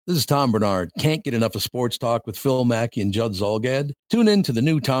This is Tom Bernard. Can't get enough of sports talk with Phil Mackey and Judd Zolgad? Tune in to the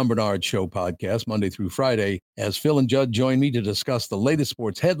new Tom Bernard Show podcast Monday through Friday as Phil and Judd join me to discuss the latest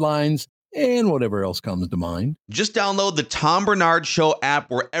sports headlines and whatever else comes to mind. Just download the Tom Bernard Show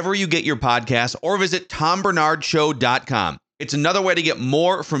app wherever you get your podcasts or visit tombernardshow.com. It's another way to get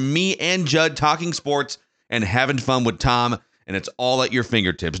more from me and Judd talking sports and having fun with Tom, and it's all at your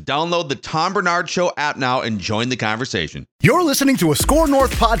fingertips. Download the Tom Bernard Show app now and join the conversation. You're listening to a Score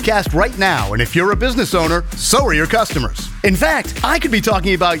North podcast right now, and if you're a business owner, so are your customers. In fact, I could be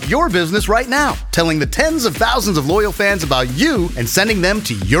talking about your business right now, telling the tens of thousands of loyal fans about you and sending them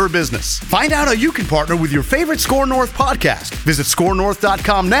to your business. Find out how you can partner with your favorite Score North podcast. Visit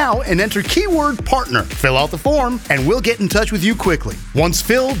scorenorth.com now and enter keyword partner. Fill out the form, and we'll get in touch with you quickly. Once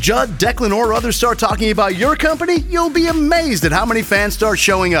Phil, Judd, Declan, or others start talking about your company, you'll be amazed at how many fans start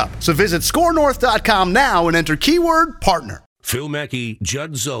showing up. So visit scorenorth.com now and enter keyword partner. Phil Mackey,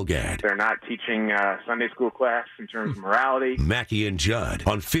 Judd Zolgad. They're not teaching Sunday school class in terms of morality. Mackey and Judd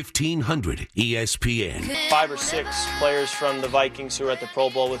on 1500 ESPN. 5 or 6 players from the Vikings who were at the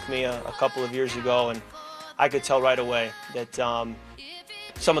Pro Bowl with me a couple of years ago, and I could tell right away that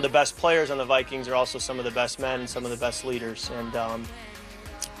some of the best players on the Vikings are also some of the best men and some of the best leaders. And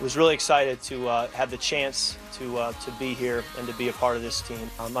was really excited to have the chance to be here and to be a part of this team.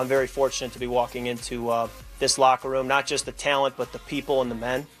 I'm very fortunate to be walking into this locker room, not just the talent, but the people and the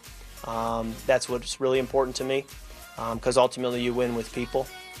men. That's what's really important to me, because ultimately you win with people.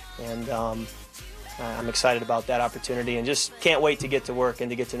 And I'm excited about that opportunity and just can't wait to get to work and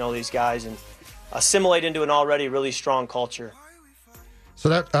to get to know these guys and assimilate into an already really strong culture. So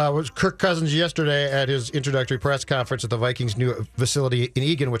that was Kirk Cousins yesterday at his introductory press conference at the Vikings' new facility in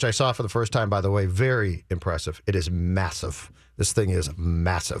Eagan, which I saw for the first time, by the way. Very impressive. It is massive. This thing is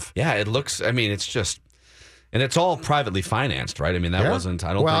massive. Yeah, it looks, I mean, it's just, and it's all privately financed, right? I mean, that wasn't,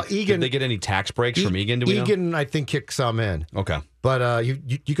 I don't think, Eagan, did they get any tax breaks from Eagan? Do we know? Eagan, I think, kicked some in. Okay. But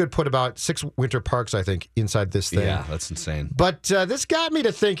you could put about 6 winter parks, I think, inside this thing. Yeah, that's insane. But this got me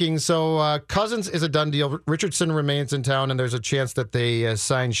to thinking, so Cousins is a done deal. Richardson remains in town, and there's a chance that they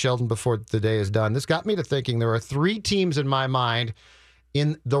sign Sheldon before the day is done. This got me to thinking there are 3 teams in my mind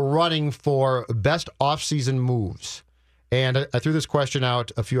in the running for best offseason moves. And I threw this question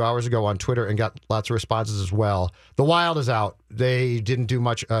out a few hours ago on Twitter and got lots of responses as well. The Wild is out. They didn't do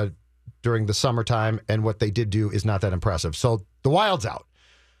much during the summertime, and what they did do is not that impressive. So the Wild's out.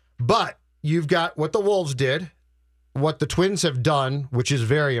 But you've got what the Wolves did, what the Twins have done, which is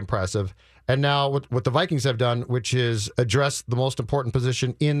very impressive, and now what the Vikings have done, which is address the most important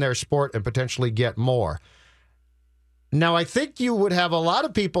position in their sport and potentially get more. Now, I think you would have a lot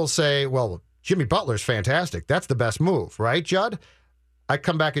of people say, well, Jimmy Butler's fantastic. That's the best move, right, Judd? I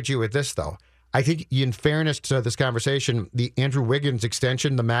come back at you with this, though. I think, in fairness to this conversation, the Andrew Wiggins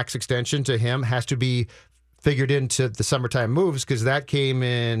extension, the max extension to him, has to be figured into the summertime moves because that came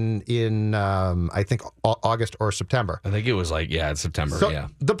in I think, August or September. I think it was it's September, so yeah.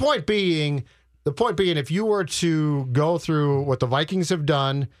 The point being, if you were to go through what the Vikings have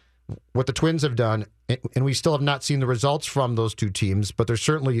done, what the Twins have done, and we still have not seen the results from those 2 teams, but they're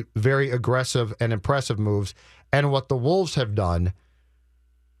certainly very aggressive and impressive moves, and what the Wolves have done,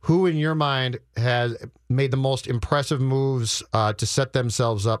 who in your mind has made the most impressive moves to set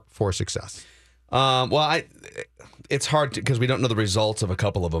themselves up for success? It's hard because we don't know the results of a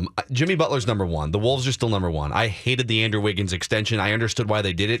couple of them. Jimmy Butler's number 1. The Wolves are still number 1. I hated the Andrew Wiggins extension. I understood why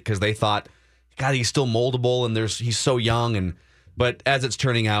they did it because they thought, God, he's still moldable and he's so young. But as it's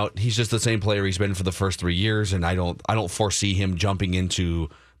turning out, he's just the same player he's been for the first 3 years, and I don't foresee him jumping into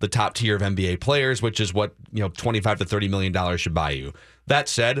the top tier of NBA players, which is what $25 to $30 million should buy you. That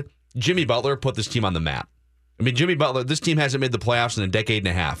said, Jimmy Butler put this team on the map. I mean, Jimmy Butler, this team hasn't made the playoffs in a decade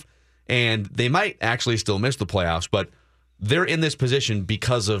and a half. And they might actually still miss the playoffs, but they're in this position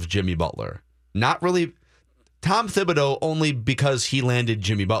because of Jimmy Butler. Not really Tom Thibodeau only because he landed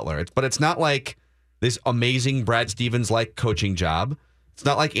Jimmy Butler. But it's not like this amazing Brad Stevens-like coaching job. It's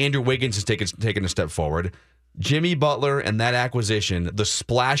not like Andrew Wiggins has taken a step forward. Jimmy Butler and that acquisition, the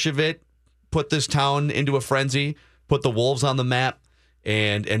splash of it, put this town into a frenzy, put the Wolves on the map,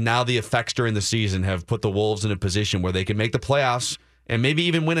 and now the effects during the season have put the Wolves in a position where they can make the playoffs and maybe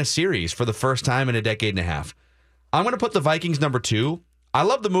even win a series for the first time in a decade and a half. I'm going to put the Vikings number 2. I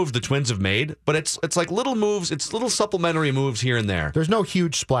love the moves the Twins have made, but it's like little moves. It's little supplementary moves here and there. There's no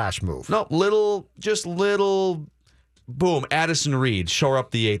huge splash move. No, little, boom, Addison Reed, shore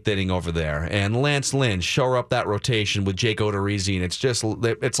up the 8th inning over there. And Lance Lynn, shore up that rotation with Jake Odorizzi.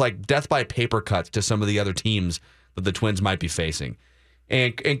 And it's like death by paper cuts to some of the other teams that the Twins might be facing.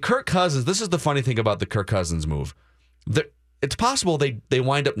 And Kirk Cousins, this is the funny thing about the Kirk Cousins move. it's possible they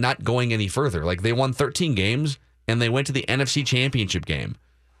wind up not going any further. Like they won 13 games and they went to the NFC Championship game.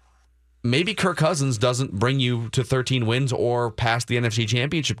 Maybe Kirk Cousins doesn't bring you to 13 wins or past the NFC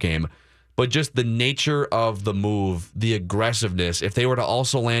Championship game, but just the nature of the move, the aggressiveness. If they were to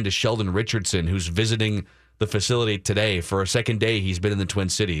also land a Sheldon Richardson, who's visiting the facility today for a second day, he's been in the Twin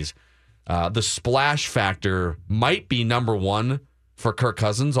Cities. The splash factor might be number one for Kirk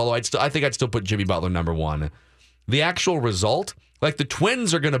Cousins, although I think I'd still put Jimmy Butler number one. The actual result, like the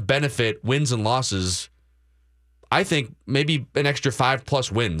Twins are going to benefit wins and losses. I think maybe an extra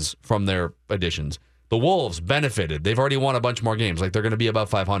 5+ wins from their additions. The Wolves benefited. They've already won a bunch more games. Like they're going to be about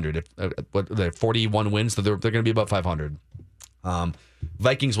 500. They're 41 wins, so they're going to be about 500.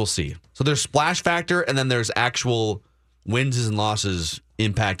 Vikings, we'll see. So there's splash factor, and then there's actual wins and losses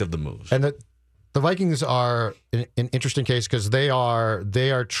impact of the moves. And the Vikings are an interesting case because they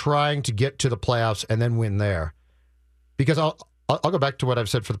are trying to get to the playoffs and then win there. Because I'll go back to what I've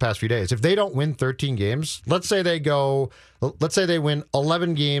said for the past few days. If they don't win 13 games, let's say they win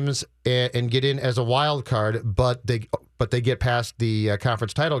 11 games and get in as a wild card, but they get past the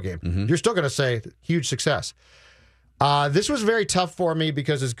conference title game. Mm-hmm. You're still going to say huge success. This was very tough for me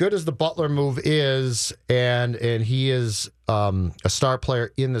because as good as the Butler move is, and he is a star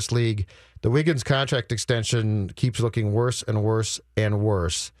player in this league, the Wiggins contract extension keeps looking worse and worse and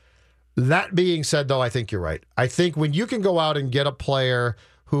worse. That being said, though, I think you're right. I think when you can go out and get a player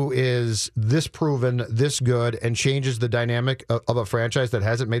who is this proven, this good, and changes the dynamic of a franchise that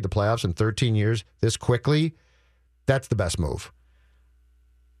hasn't made the playoffs in 13 years this quickly, that's the best move.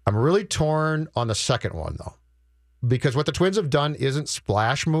 I'm really torn on the second one, though, because what the Twins have done isn't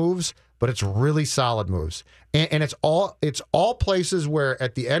splash moves, but it's really solid moves. And it's all places where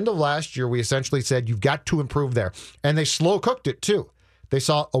at the end of last year, we essentially said, you've got to improve there. And they slow cooked it, too. They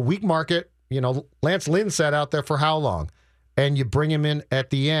saw a weak market. Lance Lynn sat out there for how long? And you bring him in at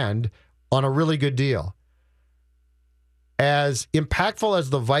the end on a really good deal. As impactful as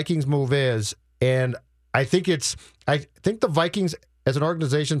the Vikings move is, and I think the Vikings as an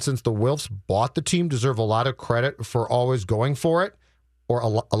organization, since the Wilfs bought the team, deserve a lot of credit for always going for it, or a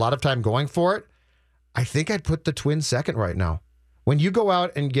lot of time going for it. I think I'd put the Twins second right now. When you go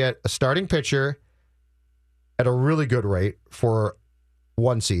out and get a starting pitcher at a really good rate for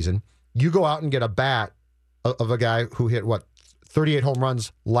one season, you go out and get a bat of a guy who hit 38 home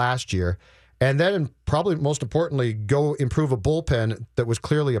runs last year, and then probably most importantly, go improve a bullpen that was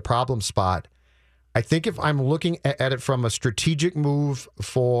clearly a problem spot. I think if I'm looking at it from a strategic move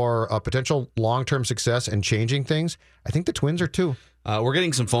for a potential long-term success and changing things, I think the Twins are too. We're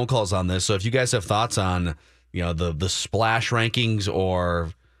getting some phone calls on this, so if you guys have thoughts on the splash rankings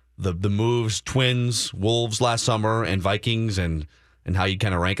or the moves, Twins, Wolves last summer, and Vikings, and how you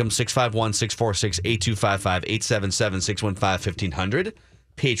kind of rank them, 651-646-8255, 877-615-1500,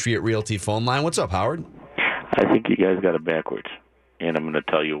 Patriot Realty phone line. What's up, Howard? I think you guys got it backwards, and I'm going to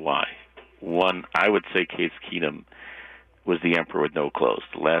tell you why. One, I would say Case Keenum was the emperor with no clothes.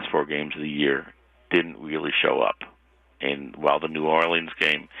 The last 4 games of the year didn't really show up. And while the New Orleans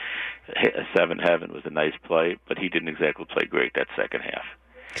game, 7-heaven was a nice play, but he didn't exactly play great that second half.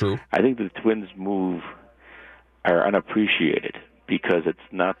 True. I think the Twins' move are unappreciated because it's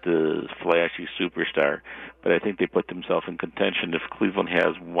not the flashy superstar, but I think they put themselves in contention. If Cleveland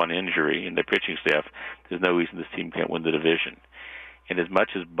has one injury in their pitching staff, there's no reason this team can't win the division. And as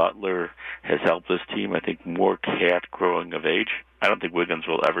much as Butler has helped this team, I think more cat growing of age. I don't think Wiggins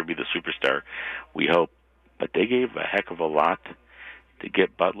will ever be the superstar we hope. But they gave a heck of a lot to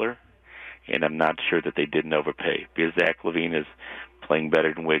get Butler, and I'm not sure that they didn't overpay. Because Zach LaVine is playing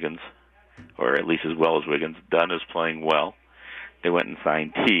better than Wiggins, or at least as well as Wiggins. Dunn is playing well. They went and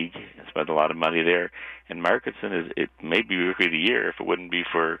signed Teague and spent a lot of money there. And Markinson it may be Rookie of the Year if it wouldn't be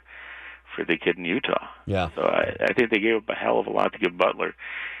for the kid in Utah. Yeah. So I think they gave up a hell of a lot to give Butler.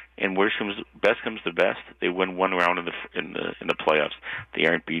 And best comes to best, they win one round in the playoffs. They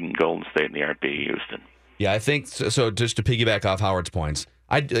aren't beating Golden State and they aren't beating Houston. Yeah, I think so. Just to piggyback off Howard's points,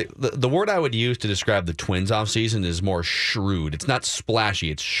 the word I would use to describe the Twins offseason is more shrewd. It's not splashy,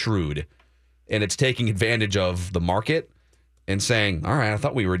 it's shrewd. And it's taking advantage of the market and saying, all right, I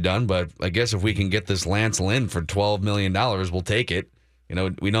thought we were done, but I guess if we can get this Lance Lynn for $12 million, we'll take it. We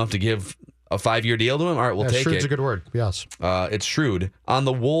don't have to give a 5-year deal to him. All right, we'll take shrewd's it. a good word, yes. It's shrewd. On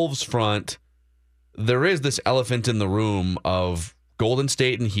the Wolves front, there is this elephant in the room of Golden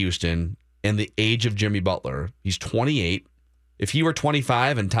State and Houston and the age of Jimmy Butler. He's 28. If he were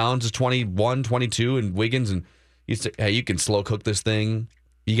 25 and Towns is 21, 22, and Wiggins, and you say, hey, you can slow cook this thing.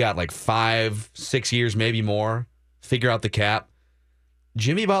 You got like 5-6 years, maybe more. Figure out the cap.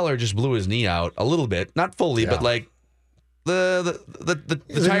 Jimmy Butler just blew his knee out a little bit. Not fully, but like the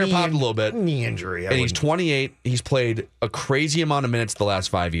tire popped a little bit. Knee injury. And he's 28. He's played a crazy amount of minutes the last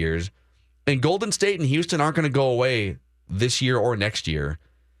 5 years. And Golden State and Houston aren't going to go away this year or next year.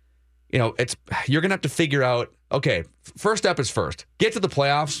 You know, you're going to have to figure out, okay, first step is first. Get to the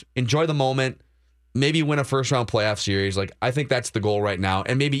playoffs, enjoy the moment, maybe win a first-round playoff series. Like, I think that's the goal right now,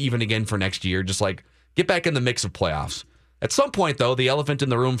 and maybe even again for next year, just like get back in the mix of playoffs. At some point, though, the elephant in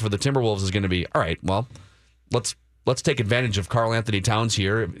the room for the Timberwolves is going to be, all right, well, let's take advantage of Karl Anthony Towns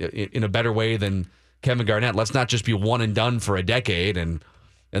here in a better way than Kevin Garnett. Let's not just be one and done for a decade and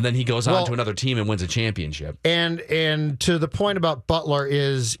then he goes on to another team and wins a championship. And to the point about Butler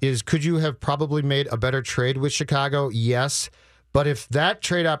is could you have probably made a better trade with Chicago? Yes. But if that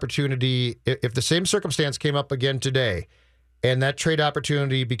trade opportunity, if the same circumstance came up again today and that trade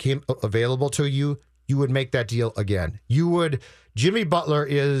opportunity became available to you, you would make that deal again. Jimmy Butler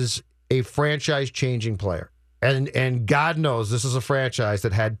is a franchise-changing player. And God knows this is a franchise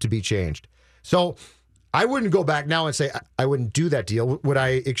that had to be changed. So I wouldn't go back now and say I wouldn't do that deal. Would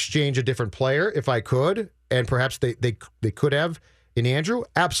I exchange a different player if I could? And perhaps they could have in Andrew?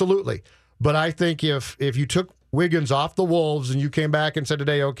 Absolutely. But I think if you took Wiggins off the Wolves and you came back and said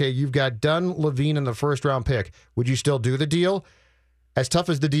today, okay, you've got Dunn, LaVine in the first-round pick, would you still do the deal? As tough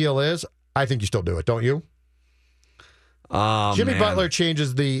as the deal is, I think you still do it, don't you? Jimmy Butler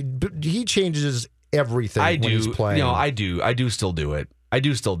changes everything when he's playing. You know, I do still do it.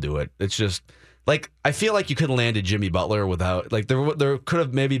 It's just like I feel like you could have landed Jimmy Butler without like there could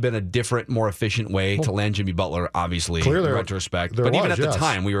have maybe been a different, more efficient way to land Jimmy Butler. Obviously, clearly, in retrospect, but even at the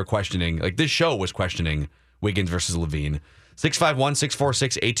time, we were questioning. Like this show was questioning Wiggins versus LaVine.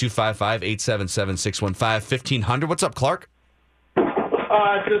 651-646-8255-877-615-1500. What's up, Clark?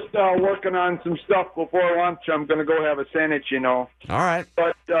 Just working on some stuff before lunch. I'm going to go have a sandwich, you know. All right.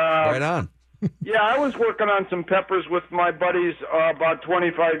 But right on. Yeah, I was working on some peppers with my buddies about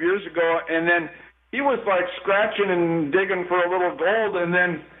 25 years ago, and then he was like scratching and digging for a little gold, and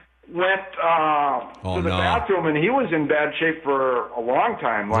then went to the bathroom, and he was in bad shape for a long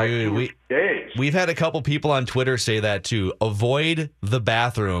time, like 2 days. We've had a couple people on Twitter say that too. Avoid the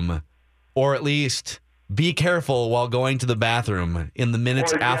bathroom, or at least be careful while going to the bathroom in the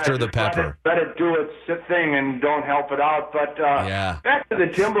minutes after the pepper. Let it do its thing and don't help it out. But back to the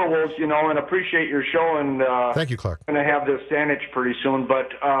Timberwolves, you know, and appreciate your show. And thank you, Clark. I'm going to have this sandwich pretty soon. But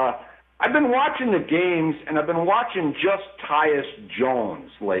I've been watching the games, and I've been watching just Tyus Jones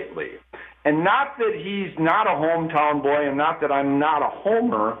lately. And not that he's not a hometown boy, and not that I'm not a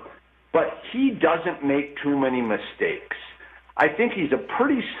homer, but he doesn't make too many mistakes. I think he's a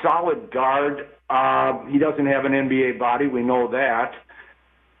pretty solid guard. He doesn't have an NBA body. We know that.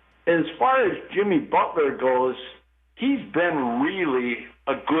 As far as Jimmy Butler goes, he's been really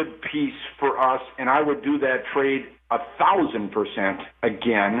a good piece for us, and I would do that trade 1,000%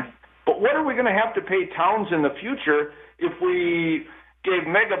 again. But what are we going to have to pay Towns in the future if we gave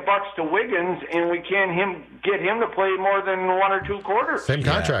mega bucks to Wiggins and we can't get him to play more than 1 or 2 quarters? Same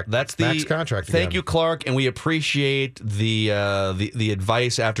contract. That's the max contract. Thank you, Clark, and we appreciate the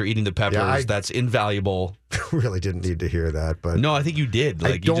advice after eating the peppers. That's invaluable. Really didn't need to hear that, but no, I think you did.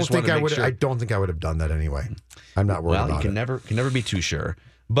 Like, I don't think I would. Sure. I don't think I would have done that anyway. I'm not worried about it. Well, you can never be too sure.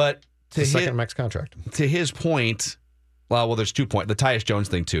 But to second max contract. To his point, well, there's 2 points. The Tyus Jones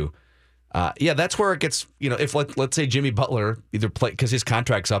thing too. That's where it gets, you know, if let's say Jimmy Butler either play because his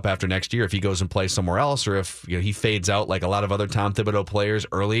contract's up after next year, if he goes and plays somewhere else, or if he fades out like a lot of other Tom Thibodeau players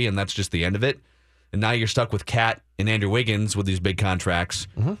early, and that's just the end of it. And now you're stuck with Cat and Andrew Wiggins with these big contracts.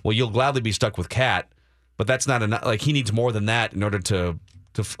 Mm-hmm. Well, you'll gladly be stuck with Cat, but that's not enough. Like he needs more than that in order to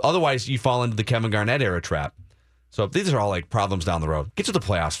otherwise you fall into the Kevin Garnett era trap. So these are all like problems down the road. Get to the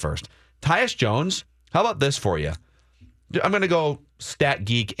playoffs first. Tyus Jones, how about this for you? I'm going to go stat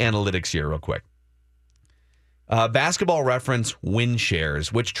geek analytics here real quick. Basketball Reference win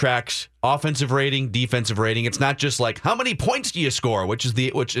shares, which tracks offensive rating, defensive rating. It's not just like how many points do you score, which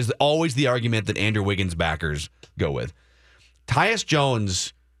is always the argument that Andrew Wiggins backers go with. Tyus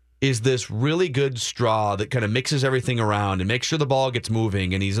Jones is this really good straw that kind of mixes everything around and makes sure the ball gets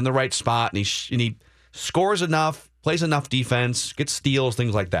moving and he's in the right spot and he scores enough, plays enough defense, gets steals,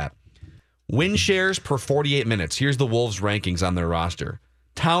 things like that. Win shares per 48 minutes. Here's the Wolves' rankings on their roster.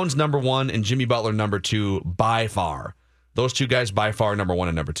 Towns number 1 and Jimmy Butler number 2 by far. Those two guys by far number 1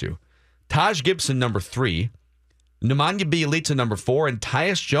 and number 2. Taj Gibson number 3. Nemanja Bjelica number 4. And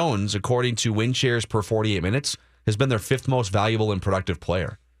Tyus Jones, according to win shares per 48 minutes, has been their 5th most valuable and productive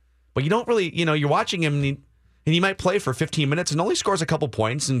player. But you don't really, you're watching him and he might play for 15 minutes and only scores a couple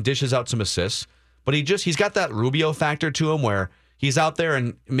points and dishes out some assists. But he's got that Rubio factor to him where he's out there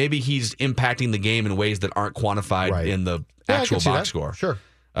and maybe he's impacting the game in ways that aren't quantified in the actual box score. Sure.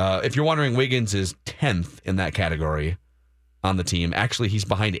 If you're wondering, Wiggins is 10th in that category on the team. Actually, he's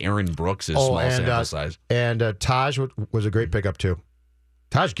behind Aaron Brooks' small sample size. And Taj was a great pickup, too.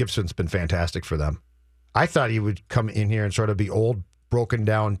 Taj Gibson's been fantastic for them. I thought he would come in here and sort of be old, broken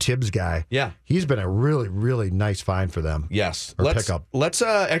down Tibbs guy. Yeah. He's been a really, really nice find for them. Yes. Pickup. Let's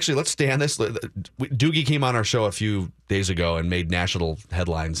stay on this. Doogie came on our show a few days ago and made national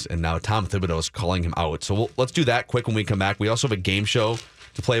headlines, and now Tom Thibodeau is calling him out. So let's do that quick when we come back. We also have a game show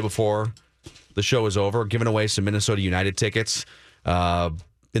to play before the show is over, giving away some Minnesota United tickets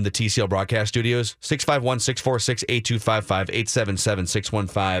in the TCL broadcast studios.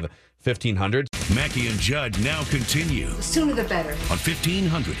 651-646-8255, 877-615-1500. Mackey and Judd now continue. The sooner the better. On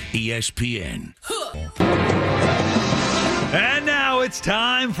 1500 ESPN. And now it's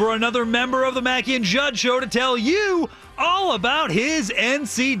time for another member of the Mackey and Judd Show to tell you all about his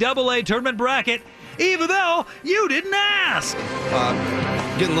NCAA tournament bracket, even though you didn't ask.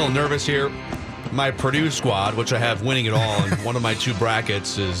 Getting a little nervous here. My Purdue squad, which I have winning it all in one of my two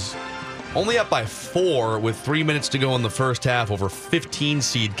brackets, is only up by 4 with 3 minutes to go in the first half over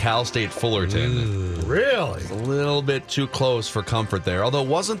 15-seed Cal State Fullerton. Really? It's a little bit too close for comfort there. Although,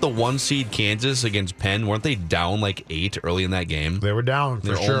 wasn't the 1-seed Kansas against Penn, weren't they down like 8 early in that game? They were down,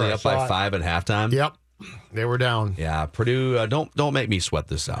 They're only up by 5 at halftime? Yep. They were down. Yeah, Purdue, don't make me sweat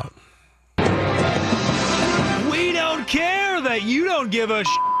this out. We don't care that you don't give a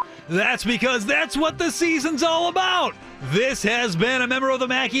That's because that's what the season's all about. This has been a member of the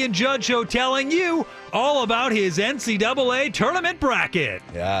Mackey and Judd Show telling you all about his NCAA tournament bracket.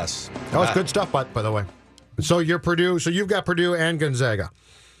 Yes. That was good stuff, by the way. So you're Purdue. So you've got Purdue and Gonzaga.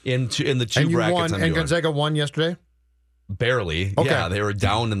 In the two and brackets and Gonzaga won yesterday? Barely. Okay. Yeah, they were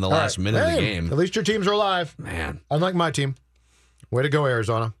down in the last minute of the game. At least your teams are alive. Man. Unlike my team. Way to go,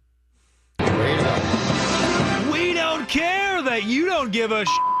 Arizona. Way to go. We don't care that you don't give a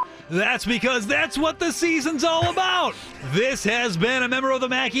That's because that's what the season's all about. This has been a member of the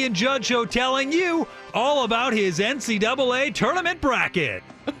Mackey and Judd Show telling you all about his NCAA tournament bracket.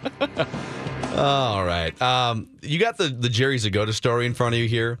 All right. You got the Jerry Zgoda story in front of you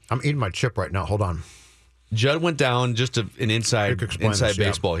here. I'm eating my chip right now. Hold on. Judd went down just an inside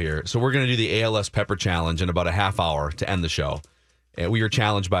baseball here. So we're going to do the ALS Pepper Challenge in about a half hour to end the show. And we were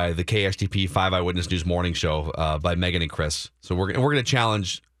challenged by the KSTP 5 Eyewitness News Morning Show by Megan and Chris. So we're going to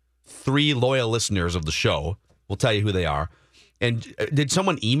challenge 3 loyal listeners of the show. We'll tell you who they are. And did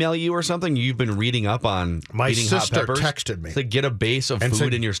someone email you or something? You've been reading up on eating hot peppers? My sister texted me. To get a base of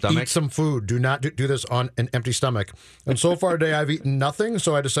food in your stomach? Eat some food. Do not do this on an empty stomach. And so far today, I've eaten nothing,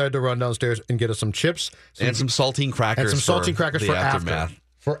 so I decided to run downstairs and get us some chips. And some saltine crackers. And some saltine crackers for aftermath.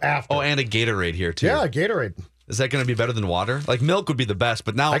 For after. Oh, and a Gatorade here, too. Yeah, a Gatorade. Is that going to be better than water? Like, milk would be the best,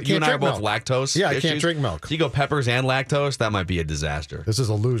 but now you and I are both lactose. Yeah, I can't drink milk. So you go peppers and lactose, that might be a disaster. This is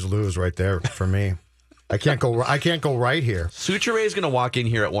a lose-lose right there for me. I can't go right here. Suture is going to walk in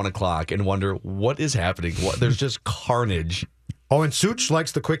here at 1 o'clock and wonder what is happening. There's just carnage. Oh, and Such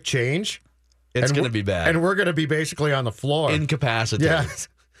likes the quick change. It's going to be bad. And we're going to be basically on the floor. Incapacitated. Yeah.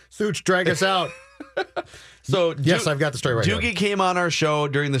 Such, drag us out. So yes, I've got the story right here. Doogie came on our show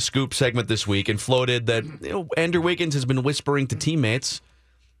during the Scoop segment this week and floated that Andrew Wiggins has been whispering to teammates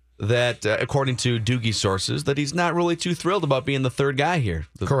that, according to Doogie's sources, that he's not really too thrilled about being the third guy here.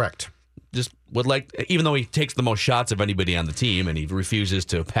 Correct. Just would like, even though he takes the most shots of anybody on the team and he refuses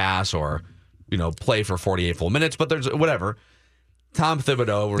to pass or, play for 48 full minutes, but there's whatever. Tom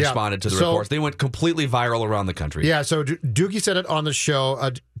Thibodeau responded to the reports. They went completely viral around the country. Yeah, so Doogie said it on the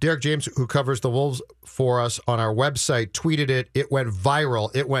show. Derek James, who covers the Wolves for us on our website, tweeted it. It went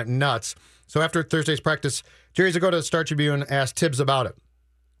viral. It went nuts. So after Thursday's practice, Jerry Zgoda of Star Tribune asked Tibbs about it.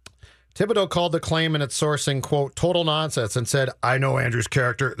 Thibodeau called the claim in its sourcing, quote, total nonsense, and said, I know Andrew's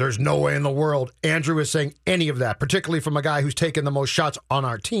character. There's no way in the world Andrew is saying any of that, particularly from a guy who's taken the most shots on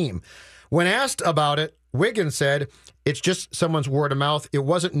our team. When asked about it, Wiggins said, it's just someone's word of mouth. It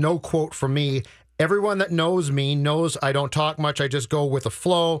wasn't no quote from me. Everyone that knows me knows I don't talk much. I just go with the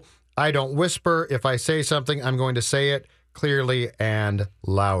flow. I don't whisper. If I say something, I'm going to say it clearly and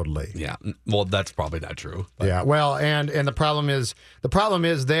loudly. Yeah. Well, that's probably not true. But. Yeah. Well, and the problem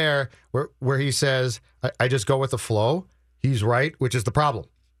is there where he says, I just go with the flow. He's right, which is the problem.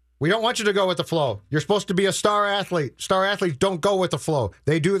 We don't want you to go with the flow. You're supposed to be a star athlete. Star athletes don't go with the flow.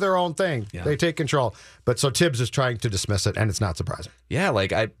 They do their own thing. Yeah. They take control. But so Tibbs is trying to dismiss it, and it's not surprising. Yeah,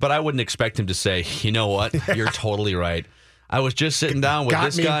 but I wouldn't expect him to say, you know what? You're totally right. I was just sitting down with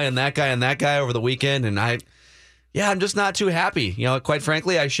this guy and that guy over the weekend, and Yeah, I'm just not too happy. Quite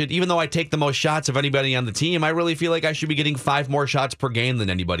frankly, I should, even though I take the most shots of anybody on the team, I really feel like I should be getting 5 more shots per game than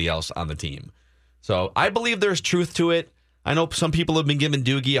anybody else on the team. So I believe there's truth to it. I know some people have been giving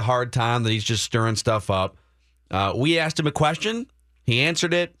Doogie a hard time that he's just stirring stuff up. We asked him a question. He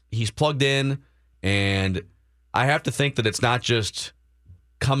answered it. He's plugged in. And I have to think that it's not just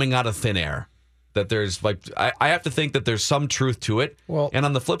coming out of thin air. That there's I have to think that there's some truth to it. Well, and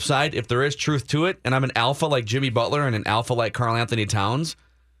on the flip side, if there is truth to it, and I'm an alpha like Jimmy Butler and an alpha like Karl-Anthony Towns,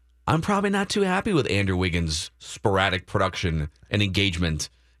 I'm probably not too happy with Andrew Wiggins' sporadic production and engagement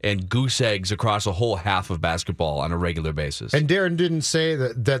and goose eggs across a whole half of basketball on a regular basis. And Darren didn't say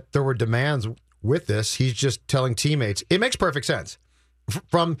that there were demands with this. He's just telling teammates. It makes perfect sense.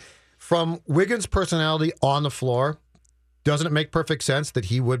 From Wiggins' personality on the floor, doesn't it make perfect sense that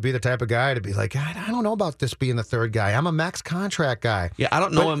he would be the type of guy to be like, I don't know about this being the third guy. I'm a max contract guy. Yeah, I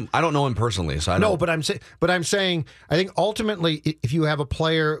don't know him. I don't know him personally, so I don't. No, but I'm saying I think ultimately, if you have a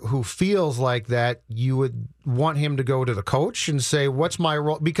player who feels like that, you would want him to go to the coach and say, "What's my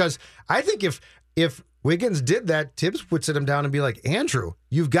role?" Because I think if Wiggins did that, Tibbs would sit him down and be like, "Andrew,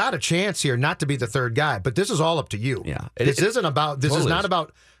 you've got a chance here not to be the third guy, but this is all up to you. Yeah, This is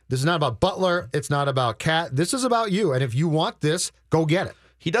not about Butler. It's not about Cat. This is about you. And if you want this, go get it."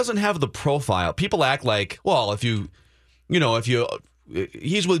 He doesn't have the profile. People act like, well,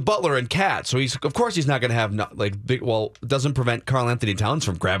 he's with Butler and Cat, so of course he's not going to have big. Well, it doesn't prevent Karl-Anthony Towns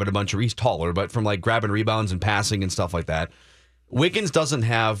from grabbing a bunch of. He's taller, but from grabbing rebounds and passing and stuff like that. Wiggins doesn't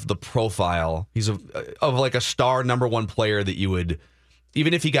have the profile. He's of a star number one player that you would,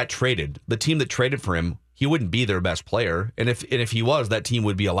 even if he got traded, the team that traded for him, he wouldn't be their best player. And if he was, that team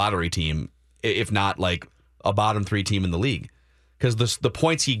would be a lottery team, if not a bottom 3 team in the league. Because the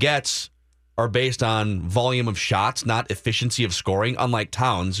points he gets are based on volume of shots, not efficiency of scoring, unlike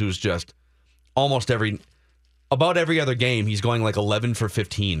Towns, who's just about every other game, he's going 11 for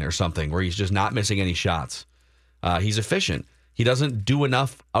 15 or something, where he's just not missing any shots. He's efficient. He doesn't do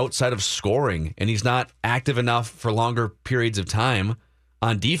enough outside of scoring, and he's not active enough for longer periods of time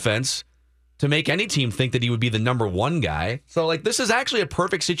on defense to make any team think that he would be the number one guy. So, this is actually a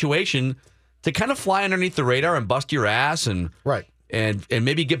perfect situation to kind of fly underneath the radar and bust your ass and right and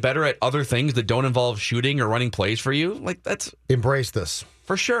maybe get better at other things that don't involve shooting or running plays for you. That's embrace this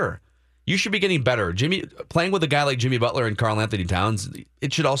for sure. You should be getting better. Playing with a guy like Jimmy Butler and Karl-Anthony Towns,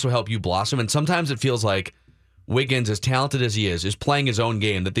 it should also help you blossom. And sometimes it feels like Wiggins, as talented as he is playing his own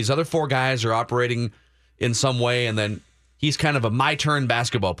game, that these other 4 guys are operating in some way, and then he's kind of a my-turn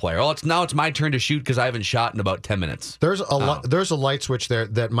basketball player. Well, now it's my turn to shoot because I haven't shot in about 10 minutes. There's a light switch there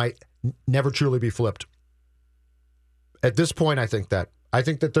that might never truly be flipped. At this point, I think that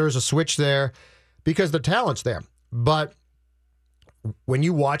there's a switch there because the talent's there. But when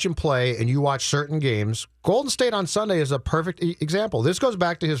you watch him play and you watch certain games, Golden State on Sunday is a perfect example. This goes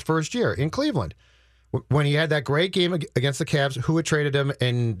back to his first year in Cleveland. When he had that great game against the Cavs, who had traded him,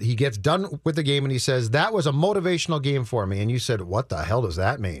 and he gets done with the game and he says, "That was a motivational game for me." And you said, "What the hell does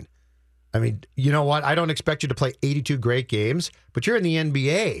that mean?" I mean, you know what? I don't expect you to play 82 great games, but you're in the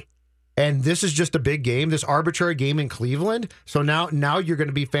NBA. And this is just a big game, this arbitrary game in Cleveland. So now you're going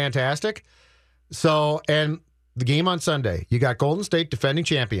to be fantastic. So, and the game on Sunday, you got Golden State defending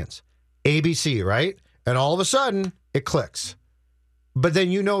champions, ABC, right? And all of a sudden, it clicks. But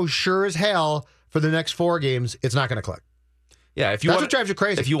then sure as hell, for the next 4 games, it's not going to click. Yeah, that's what drives you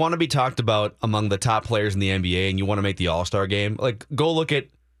crazy. If you want to be talked about among the top players in the NBA and you want to make the All-Star game, go look at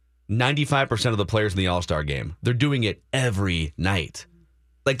 95% of the players in the All-Star game. They're doing it every night.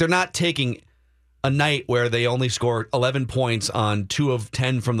 They're not taking a night where they only score 11 points on 2 of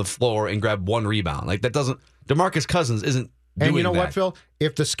 10 from the floor and grab 1 rebound. That doesn't. DeMarcus Cousins isn't doing And you know that. what, Phil?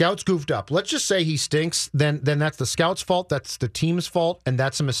 If the scouts goofed up, let's just say he stinks, then that's the scouts' fault, that's the team's fault, and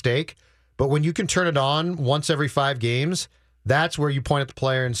that's a mistake. But when you can turn it on once every 5 games, that's where you point at the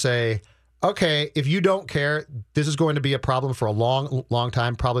player and say, okay, if you don't care, this is going to be a problem for a long, long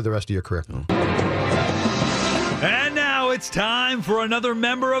time, probably the rest of your career. And now it's time for another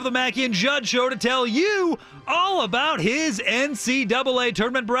member of the Mackey and Judd Show to tell you all about his NCAA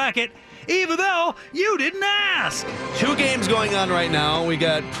tournament bracket, even though you didn't ask. 2 games going on right now. We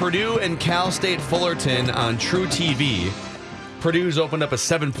got Purdue and Cal State Fullerton on True TV. Purdue's opened up a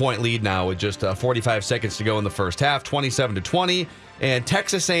 7-point lead now with just 45 seconds to go in the first half, 27-20. And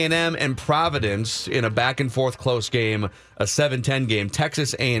Texas A&M and Providence in a back-and-forth close game, a 7-10 game.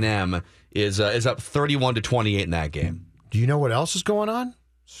 Texas A&M is up 31-28 in that game. Do you know what else is going on?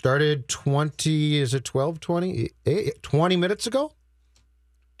 Started 20 minutes ago?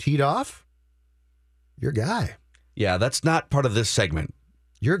 Teed off? Your guy. Yeah, that's not part of this segment.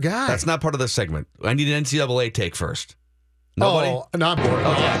 Your guy. That's not part of this segment. I need an NCAA take first. Nobody? Oh, no, I'm bored.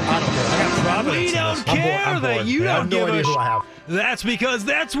 I got Providence. We don't care that you don't give a shit. That's because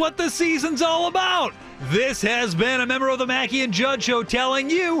that's what the season's all about. This has been a member of the Mackey and Judd Show telling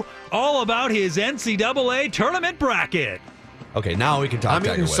you all about his NCAA tournament bracket. Okay, now we can talk I'm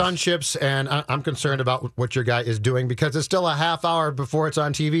Tiger eating Woods. Sun Chips, and I'm concerned about what your guy is doing because it's still a half hour before it's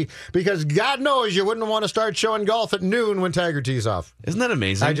on TV. Because God knows you wouldn't want to start showing golf at noon when Tiger tees off. Isn't that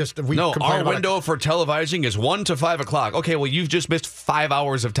amazing? Our window for televising is 1 to 5 o'clock. Okay, well, you've just missed 5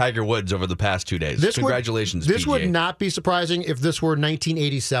 hours of Tiger Woods over the past 2 days. Congratulations, This PGA. would not be surprising if this were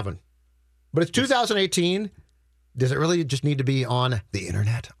 1987. But it's 2018. Does it really just need to be on the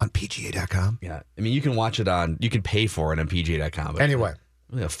internet, on PGA.com? Yeah. I mean, you can watch it you can pay for it on PGA.com. But Anyway.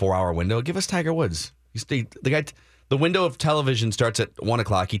 A 4-hour window. Give us Tiger Woods. The window of television starts at 1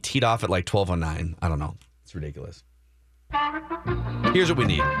 o'clock. He teed off at like 12:09. I don't know. It's ridiculous. Here's what we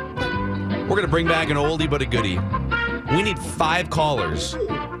need. We're going to bring back an oldie but a goodie. We need 5 callers,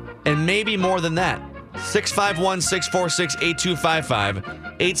 and maybe more than that.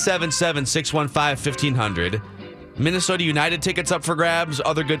 651-646-8255, 877-615-1500. Minnesota United tickets up for grabs,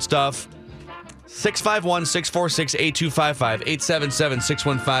 other good stuff. 651-646-8255,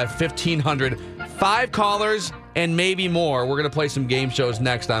 877-615-1500. 5 callers and maybe more. We're going to play some game shows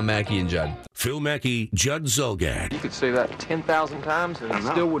next on Mackey and Judd. Phil Mackey, Judd Zulgad. You could say that 10,000 times and it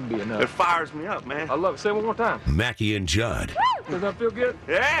still wouldn't be enough. It fires me up, man. I love it. Say it one more time. Mackey and Judd. Does that feel good?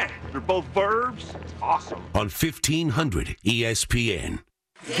 Yeah, they're both verbs. Awesome. On 1500 ESPN.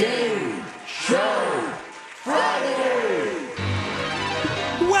 Game Show Friday!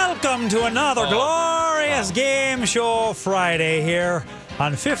 Welcome to another glorious Game Show Friday here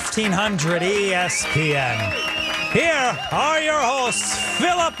on 1500 ESPN. Here are your hosts,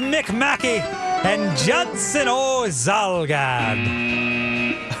 Philip McMackey and Judson O'Zalgad.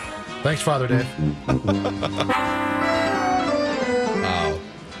 Thanks, Father Dave.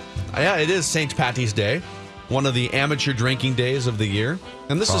 Yeah, it is St. Patty's Day, one of the amateur drinking days of the year.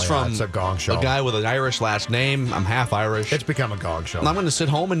 And this is from it's a gong show. A guy with an Irish last name. I'm half Irish. It's become a gong show. And I'm going to sit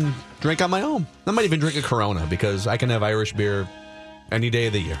home and drink on my own. I might even drink a Corona because I can have Irish beer any day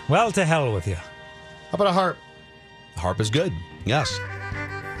of the year. Well, to hell with you. How about a harp? Harp is good. Yes.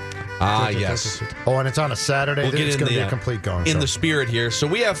 Yes. Oh, and it's on a Saturday. We'll It's going to be a complete gong show. In the spirit here. So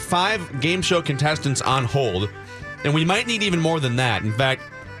we have 5 game show contestants on hold, and we might need even more than that. In fact,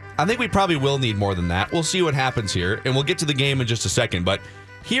 I think we probably will need more than that. We'll see what happens here, and we'll get to the game in just a second. But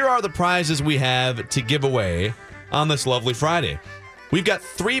here are the prizes we have to give away on this lovely Friday. We've got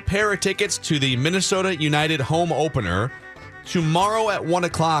 3 pair of tickets to the Minnesota United home opener tomorrow at 1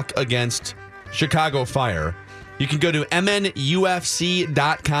 o'clock against Chicago Fire. You can go to mnufc.com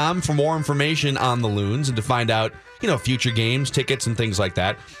for more information on the Loons and to find out, future games, tickets, and things like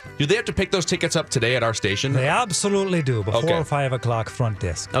that. Do they have to pick those tickets up today at our station? They absolutely do, before 5 o'clock front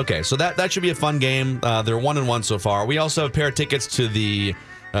desk. Okay, so that should be a fun game. They're 1-1 so far. We also have a pair of tickets to the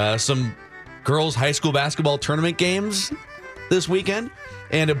some girls' high school basketball tournament games this weekend,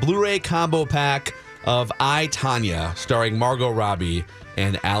 and a Blu-ray combo pack of I, Tonya, starring Margot Robbie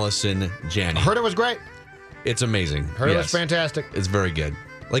and Allison Janney. I heard it was great. It's amazing. Heard it was fantastic. It's very good.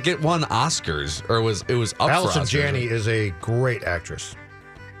 Like it won Oscars, or it was up Allison for Oscars. Janney is a great actress.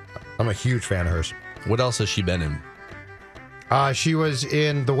 I'm a huge fan of hers. What else has she been in? She was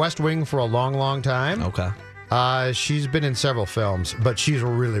in The West Wing for a long, long time. Okay. She's been in several films, but she's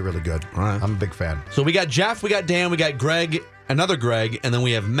really, really good. All right. I'm a big fan. So we got Jeff, we got Dan, we got Greg, another Greg, and then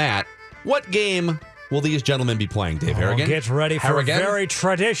we have Matt. What game will these gentlemen be playing, Dave Harrigan? Get ready for a very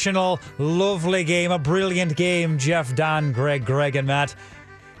traditional, lovely game, a brilliant game, Jeff, Dan, Greg, and Matt.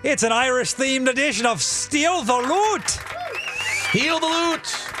 It's an Irish-themed edition of Steal the Loot. Steal the Loot.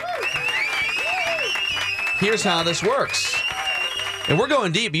 Here's how this works. And we're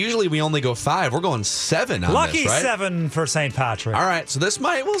going deep. Usually we only go 5. We're going 7 on Lucky this, right? 7 for St. Patrick. All right, so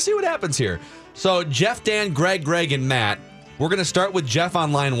we'll see what happens here. So Jeff, Dan, Greg, and Matt. We're going to start with Jeff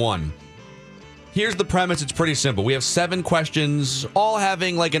on line 1. Here's the premise. It's pretty simple. We have 7 questions, all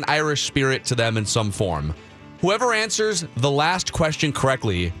having like an Irish spirit to them in some form. Whoever answers the last question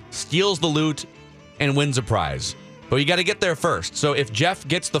correctly steals the loot and wins a prize. But you got to get there first. So if Jeff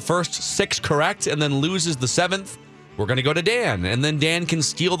gets the first 6 correct and then loses the 7th, we're going to go to Dan. And then Dan can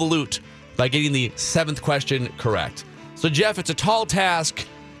steal the loot by getting the 7th question correct. So Jeff, it's a tall task.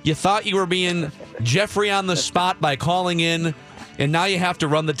 You thought you were being Jeffrey on the spot by calling in, and now you have to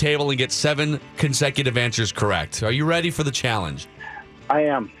run the table and get 7 consecutive answers correct. Are you ready for the challenge? I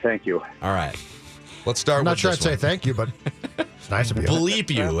am. Thank you. All right. Let's start I'm with not sure I'd this one. say thank you, but it's nice of you.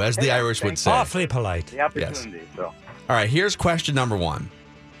 Bleep you, as the Irish would say. Awfully polite. The opportunity, so. All right, here's question number 1.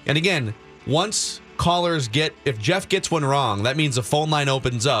 And again, once callers if Jeff gets one wrong, that means the phone line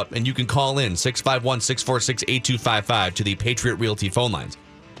opens up and you can call in 651-646-8255 to the Patriot Realty phone lines.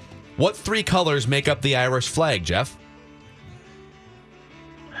 What 3 colors make up the Irish flag, Jeff?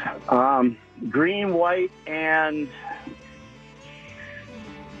 Green, white, and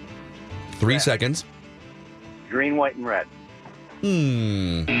 3 seconds. green, white, and red.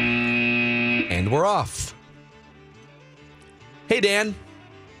 And we're off. Hey, Dan.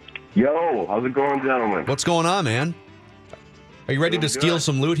 Yo, how's it going, gentlemen? What's going on, man? Are you ready to steal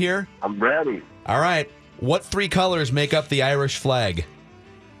some loot here? I'm ready. All right. What 3 colors make up the Irish flag?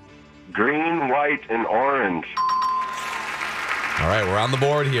 Green, white, and orange. All right, we're on the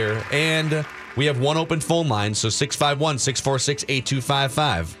board here. And we have one open phone line, so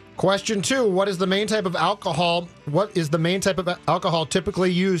 651-646-8255. Question 2, what is the main type of alcohol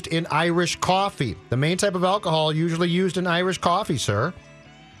typically used in Irish coffee? The main type of alcohol usually used in Irish coffee, sir.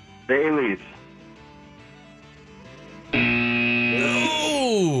 Baileys.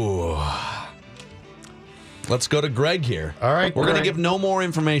 Ooh. Let's go to Greg here. All right, we're going to Greg. give no more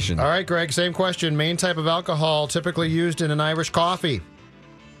information. All right, Greg, same question. Main type of alcohol typically used in an Irish coffee?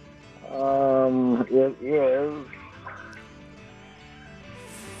 It is.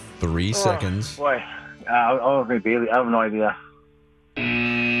 3 seconds. Boy, okay, Bailey. I have no idea.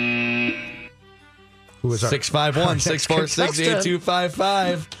 Who is our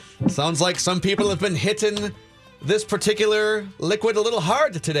 651-646-8255. Sounds like some people have been hitting this particular liquid a little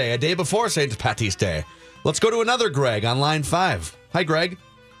hard today, a day before St. Patty's Day. Let's go to another Greg on line 5. Hi, Greg.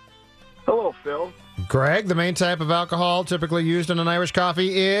 Hello, Phil. Greg, the main type of alcohol typically used in an Irish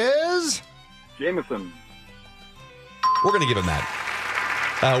coffee is? Jameson. We're going to give him that.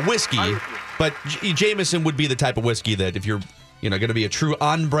 Whiskey, but Jameson would be the type of whiskey that if you're going to be a true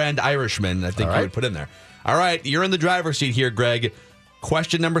on-brand Irishman, I think you would put in there. All right, you're in the driver's seat here, Greg.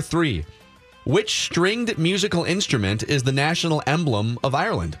 Question number 3. Which stringed musical instrument is the national emblem of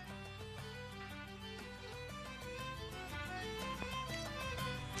Ireland?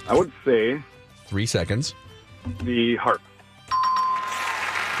 I would say 3 seconds. the harp.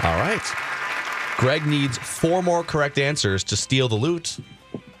 All right. Greg needs 4 more correct answers to steal the loot.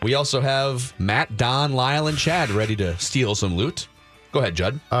 We also have Matt, Don, Lyle, and Chad ready to steal some loot. Go ahead,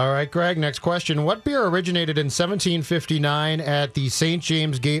 Judd. All right, Greg, next question. What beer originated in 1759 at the St.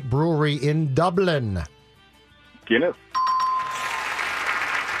 James Gate Brewery in Dublin? Guinness.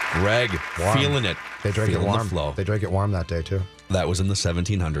 Greg, Warm. feeling it. They drank Feeling it warm. the flow. They drank it warm that day, too. That was in the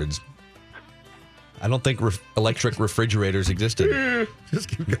 1700s. I don't think electric refrigerators existed. Just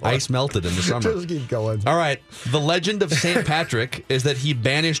keep going. Ice melted in the summer. Just keep going. All right. The legend of St. Patrick is that he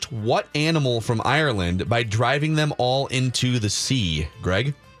banished what animal from Ireland by driving them all into the sea?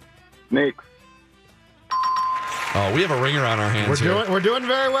 Greg? Snakes. Oh, we have a ringer on our hands We're doing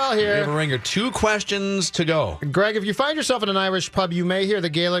very well We here. have a ringer. 2 questions to go. Greg, if you find yourself in an Irish pub, you may hear the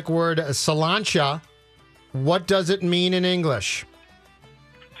Gaelic word Salancha. What does it mean in English?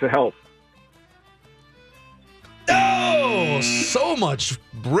 To help. Oh, so much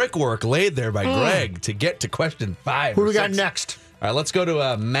brickwork laid there by Greg to get to question 5. Who or do we got 6. next? All right, let's go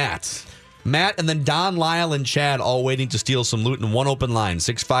to Matt. Matt and then Don, Lyle, and Chad all waiting to steal some loot in one open line,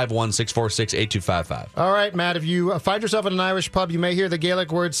 651-646-8255. All right, Matt, if you find yourself in an Irish pub, you may hear the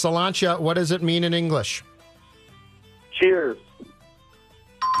Gaelic word Salancha. What does it mean in English? Cheers.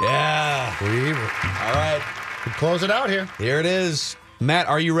 Yeah. All right. We close it out here. Here it is. Matt,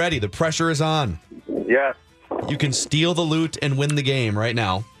 are you ready? The pressure is on. Yes. You can steal the loot and win the game right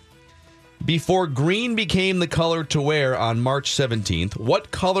now. Before green became the color to wear on March 17th, what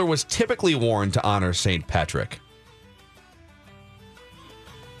color was typically worn to honor St. Patrick?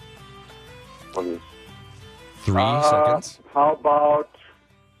 3 seconds. How about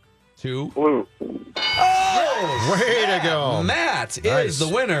 2. blue? Oh! Way to go. Matt Nice. is the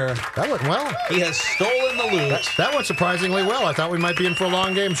winner. That went well. He has stolen the loot. That went surprisingly well. I thought we might be in for a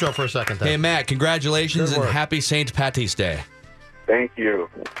long game show for a second there. Hey, Matt, congratulations Good and work. happy St. Patty's Day. Thank you.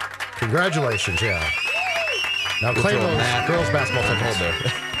 Congratulations, yeah. Now Good claim throw, those Matt. girls' basketball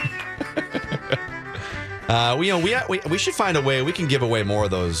tickets. We should find a way. We can give away more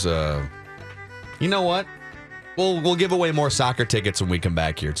of those. You know what? We'll give away more soccer tickets when we come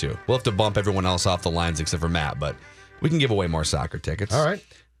back here too. We'll have to bump everyone else off the lines except for Matt, but we can give away more soccer tickets. All right.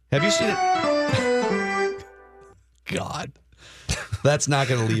 Have you seen it? God, that's not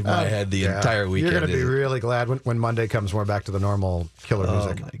going to leave my head the Yeah. entire weekend. You're going to be is it? really glad when Monday comes and we're back to the normal killer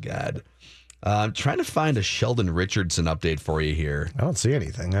music. Oh my God. I'm trying to find a Sheldon Richardson update for you here. I don't see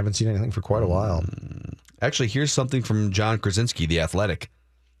anything. I haven't seen anything for quite a while. Actually, here's something from John Krasinski, The Athletic.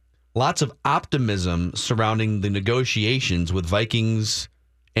 Lots of optimism surrounding the negotiations with Vikings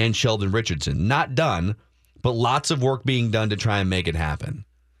and Sheldon Richardson. Not done, but lots of work being done to try and make it happen.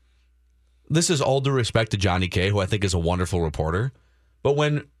 This is all due respect to Johnny K, who I think is a wonderful reporter. But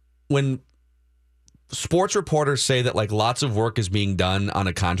when sports reporters say that like lots of work is being done on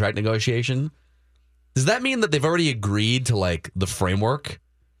a contract negotiation, does that mean that they've already agreed to like the framework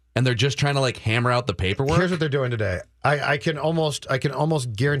and they're just trying to like hammer out the paperwork? Here's what they're doing today. I can almost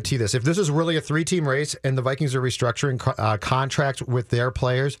guarantee this. If this is really a 3-team race and the Vikings are restructuring contracts with their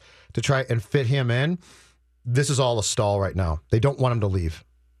players to try and fit him in, this is all a stall right now. They don't want him to leave.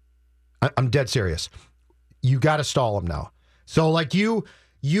 I'm dead serious. You got to stall him now. So like you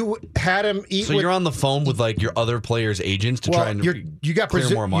had him eat. So you're on the phone with like your other players' agents to try and you got clear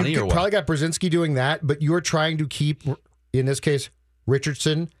more money, or what? Probably got Brzezinski doing that, but you're trying to keep, in this case,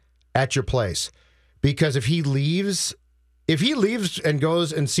 Richardson at your place, because if he leaves and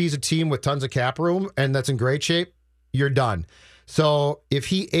goes and sees a team with tons of cap room and that's in great shape, you're done. So if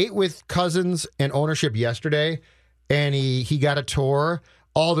he ate with Cousins and ownership yesterday, and he got a tour.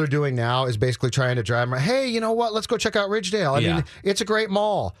 All they're doing now is basically trying to drive him. Hey, you know what? Let's go check out Ridgedale. I mean, it's a great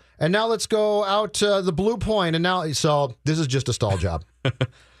mall. And now let's go out to the Blue Point. And now, so this is just a stall job.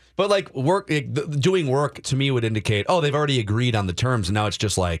 But like doing work to me would indicate, oh, they've already agreed on the terms, and now it's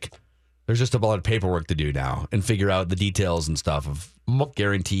just like there's just a lot of paperwork to do now and figure out the details and stuff of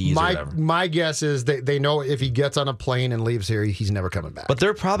guarantees or whatever. My guess is they know if he gets on a plane and leaves here, he's never coming back. But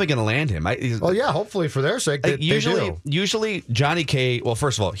they're probably going to land him. Well, yeah, hopefully for their sake. Usually Johnny K, well,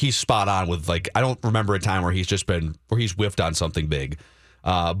 first of all, he's spot on with like, I don't remember a time where he's whiffed on something big.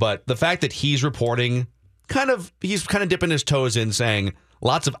 But the fact that he's reporting he's kind of dipping his toes in, saying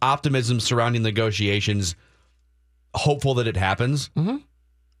lots of optimism surrounding negotiations, hopeful that it happens. Mm-hmm.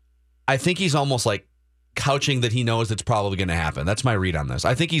 I think he's almost like couching that he knows it's probably going to happen. That's my read on this.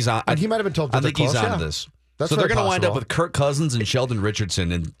 I think he's on. He might have been told. I think he's on this. So they're going to wind up with Kirk Cousins and Sheldon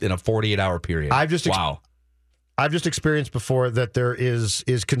Richardson in a 48-hour period. I've just experienced before that there is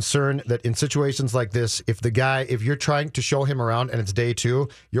concern that in situations like this, if you're trying to show him around and it's day 2,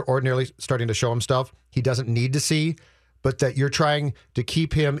 you're ordinarily starting to show him stuff he doesn't need to see, but that you're trying to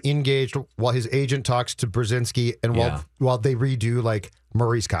keep him engaged while his agent talks to Brzezinski and while they redo like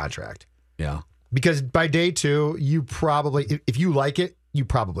Murray's contract. Yeah. Because by day 2, you probably, if you like it, you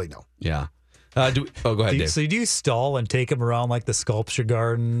probably know. Yeah. Go ahead, Dave. So do you stall and take him around like the sculpture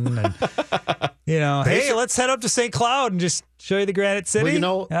garden and, hey, let's head up to St. Cloud and just show you the Granite City?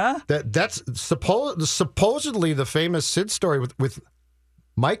 Well, that's supposedly the famous Sid story with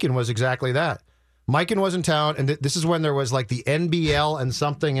Mikan was exactly that. Mikan was in town, and this is when there was like the NBL and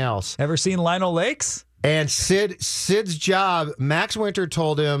something else. Ever seen Lionel Lakes? And Sid's job, Max Winter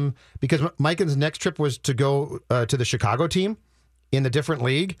told him, because Mikan's next trip was to go to the Chicago team in the different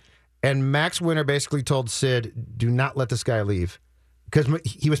league. And Max Winter basically told Sid, do not let this guy leave. Because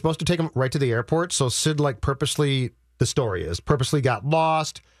he was supposed to take him right to the airport. So Sid, purposely got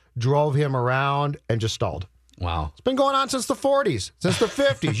lost, drove him around, and just stalled. Wow. It's been going on since the 40s, since the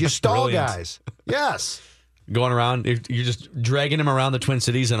 50s. You stall guys. Yes. Going around, you're just dragging him around the Twin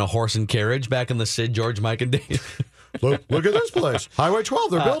Cities in a horse and carriage back in the Sid, George, Mike, and Dave. Look at this place. Highway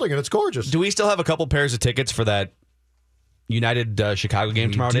 12, they're building it. It's gorgeous. Do we still have a couple pairs of tickets for that United Chicago game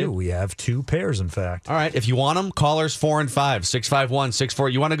tomorrow, Dave? We have 2 pairs, in fact. All right. If you want them, callers 4 and 5,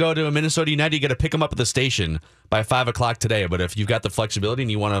 651-64. You want to go to Minnesota United, you got to pick them up at the station by 5 o'clock today. But if you've got the flexibility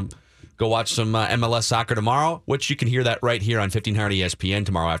and you want to go watch some MLS soccer tomorrow, which you can hear that right here on 1500 ESPN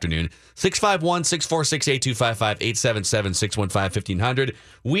tomorrow afternoon. 651-646-8255, 877-615-1500.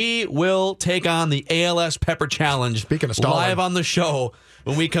 We will take on the ALS Pepper Challenge. Speaking of stalling, live on the show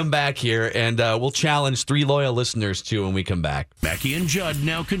when we come back here, and we'll challenge 3 loyal listeners too when we come back. Mackey and Judd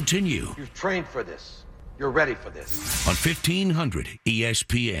now continue You've trained for this. You're ready for this. on 1500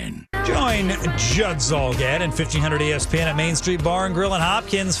 ESPN. Join Judd Zolgad and 1500 ESPN at Main Street Bar and Grill in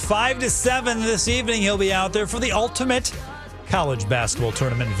Hopkins 5 to 7 this evening. He'll be out there for the ultimate college basketball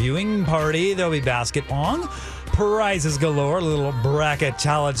tournament viewing party. There'll be basket pong, prizes galore, a little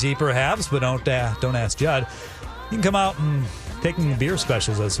bracketology perhaps, but don't ask Judd. You can come out and picking beer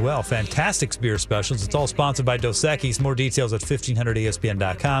specials as well. Fantastic beer specials. It's all sponsored by Dos Equis. More details at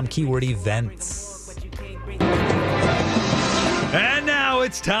 1500ESPN.com. Keyword events. And now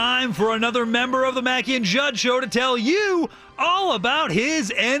it's time for another member of the Mackey and Judd Show to tell you all about his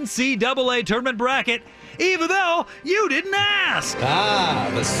NCAA tournament bracket, even though you didn't ask.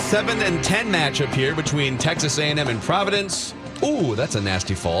 The 7 and 10 matchup here between Texas A&M and Providence. Ooh, that's a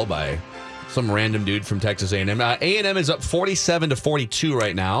nasty fall by some random dude from Texas A&M. A&M is up 47-42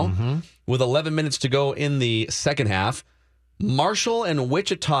 right now, with 11 minutes to go in the second half. Marshall and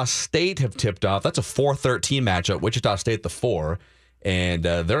Wichita State have tipped off. That's a 4-13 matchup. Wichita State the 4, And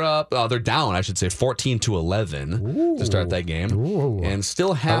they're down, I should say, 14-11 to start that game. And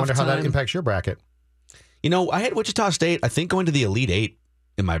still halftime. I wonder how that impacts your bracket. I had Wichita State, I think, going to the Elite Eight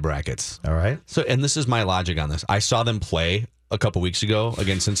in my brackets. All right. So, and this is my logic on this. I saw them play a couple weeks ago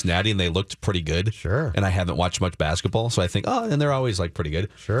against Cincinnati, and they looked pretty good. Sure. And I haven't watched much basketball, so I think, and they're always like pretty good.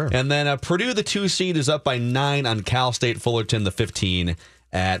 Sure. And then Purdue, the 2 seed, is up by 9 on Cal State Fullerton, the 15,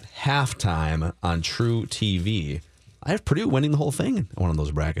 at halftime on True TV. I have Purdue winning the whole thing in one of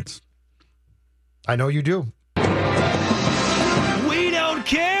those brackets. I know you do. We don't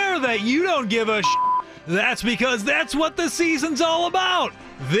care that you don't give a That's because that's what the season's all about.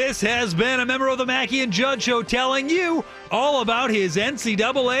 This has been a member of the Mackey and Judd Show telling you all about his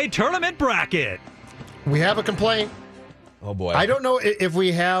NCAA tournament bracket. We have a complaint. Oh, boy. I don't know if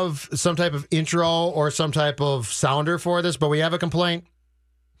we have some type of intro or some type of sounder for this, but we have a complaint.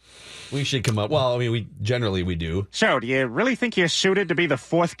 We should come up. Well, I mean, we do. So, do you really think you're suited to be the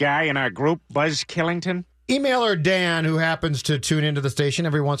fourth guy in our group, Buzz Killington? Emailer Dan, who happens to tune into the station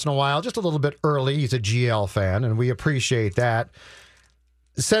every once in a while, just a little bit early, he's a GL fan, and we appreciate that,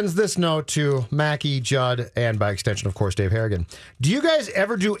 sends this note to Mackey, Judd, and by extension, of course, Dave Harrigan. Do you guys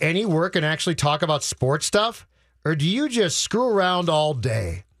ever do any work and actually talk about sports stuff? Or do you just screw around all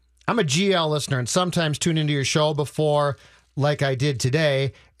day? I'm a GL listener and sometimes tune into your show before, like I did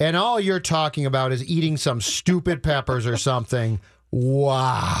today, and all you're talking about is eating some stupid peppers or something.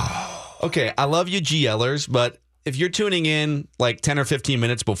 Wow. Okay, I love you GLers, but if you're tuning in like 10 or 15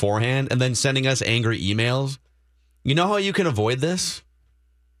 minutes beforehand and then sending us angry emails, you know how you can avoid this?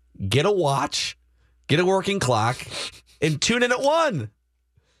 Get a watch, get a working clock, and tune in at 1.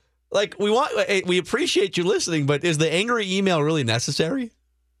 Like, we appreciate you listening, but is the angry email really necessary?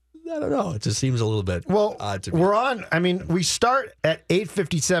 I don't know. It just seems a little bit odd to me. We start at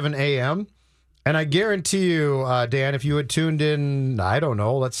 8:57 a.m., and I guarantee you, Dan, if you had tuned in, I don't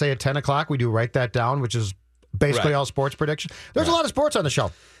know, let's say at 10 o'clock, we do Write That Down, which is basically all sports predictions. There's a lot of sports on the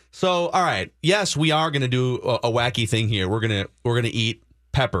show. So, all right. Yes, we are going to do a wacky thing here. We're going to eat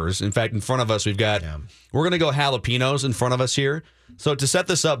peppers. In fact, in front of us, we're going to go jalapenos in front of us here. So to set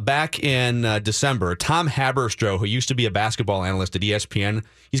this up, back in December, Tom Haberstroh, who used to be a basketball analyst at ESPN,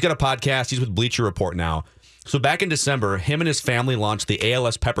 he's got a podcast. He's with Bleacher Report now. So back in December, him and his family launched the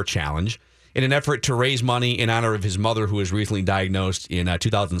ALS Pepper Challenge in an effort to raise money in honor of his mother, who was recently diagnosed in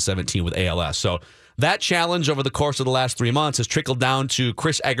 2017 with ALS. So that challenge over the course of the last 3 months has trickled down to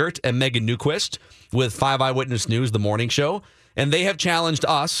Chris Eggert and Megan Newquist with 5 Eyewitness News, the morning show. And they have challenged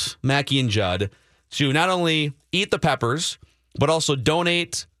us, Mackey and Judd, to not only eat the peppers, but also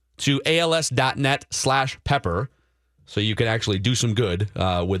donate to als.net/pepper so you can actually do some good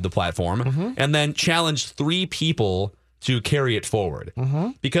with the platform, and then challenge 3 people to carry it forward.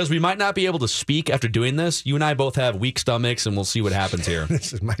 Because we might not be able to speak after doing this. You and I both have weak stomachs, and we'll see what happens here.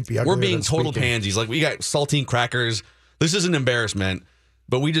 This might be We're being total pansies. Like, we got saltine crackers. This is an embarrassment,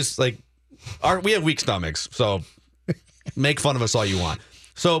 but we just, we have weak stomachs, so make fun of us all you want.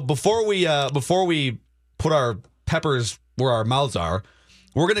 So before we put our peppers where our mouths are,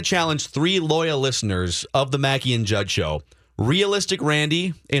 we're going to challenge 3 loyal listeners of the Mackey and Judd Show. Realistic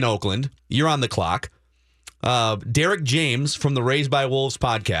Randy in Oakland, you're on the clock. Derek James from the Raised by Wolves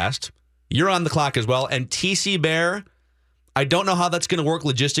podcast, you're on the clock as well. And TC Bear, I don't know how that's going to work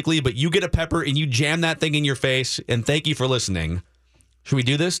logistically, but you get a pepper and you jam that thing in your face. And thank you for listening. Should we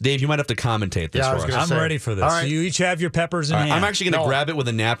do this? Dave, you might have to commentate this for us. I'm ready for this. Right. So you each have your peppers in hand. I'm actually going to grab it with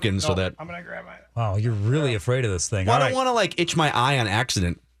a napkin so that... I'm going to grab mine. Wow, you're really afraid of this thing. Well, I don't want to itch my eye on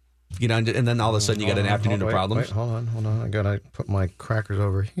accident, and then all of a sudden you get an afternoon of problems. Wait, hold on. I got to put my crackers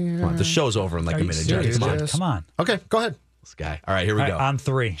over here. Come on, the show's over in like a minute, Jerry. Come on. Okay, go ahead. This guy. All right, here we go. On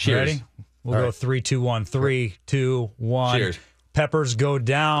 3. Cheers. Ready? We'll go 3, 2, 1. 3, 2, 1. Cheers. Peppers go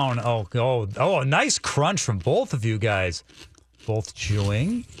down. Oh, a nice crunch from both of you guys. Both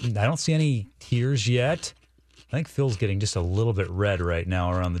chewing. I don't see any tears yet. I think Phil's getting just a little bit red right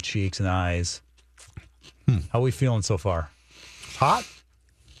now around the cheeks and eyes. How are we feeling so far? Hot?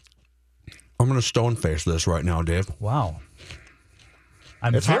 I'm going to stone face this right now, Dave. Wow.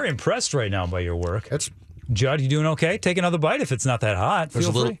 I'm very impressed right now by your work. Judd, you doing okay? Take another bite if it's not that hot. There's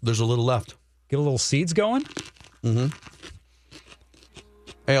a little left. Get a little seeds going?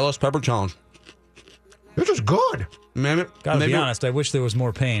 ALS Pepper Challenge. This is good. Gotta be honest, I wish there was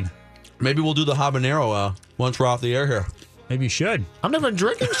more pain. Maybe we'll do the habanero once we're off the air here. Maybe you should. I'm never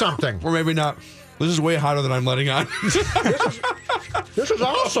drinking something. Or maybe not. This is way hotter than I'm letting on. This is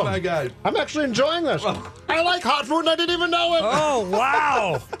awesome. Oh, my God. I'm actually enjoying this. I like hot food and I didn't even know it. Oh,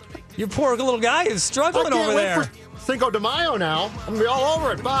 wow. Your poor little guy is struggling over there. I can't wait for Cinco de Mayo now. I'm going to be all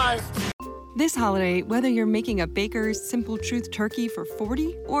over it. Bye. This holiday, whether you're making a Baker's Simple Truth turkey for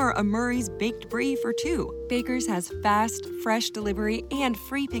 40 or a Murray's Baked Brie for 2, Baker's has fast, fresh delivery and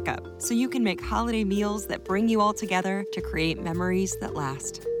free pickup, so you can make holiday meals that bring you all together to create memories that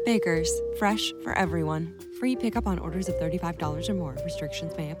last. Baker's, fresh for everyone. Free pickup on orders of $35 or more.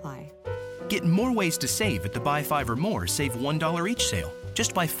 Restrictions may apply. Get more ways to save at the Buy 5 or More Save $1 each sale.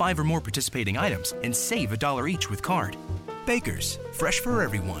 Just buy 5 or more participating items and save $1 each with card. Baker's, fresh for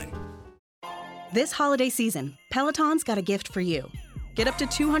everyone. This holiday season, Peloton's got a gift for you. Get up to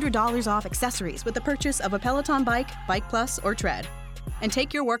 $200 off accessories with the purchase of a Peloton bike, Bike Plus, or Tread. And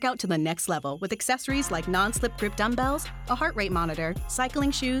take your workout to the next level with accessories like non-slip grip dumbbells, a heart rate monitor,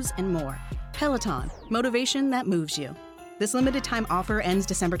 cycling shoes, and more. Peloton, motivation that moves you. This limited time offer ends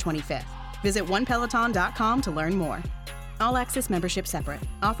December 25th. Visit onepeloton.com to learn more. All access membership separate.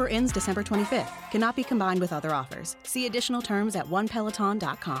 Offer ends December 25th. Cannot be combined with other offers. See additional terms at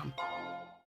onepeloton.com.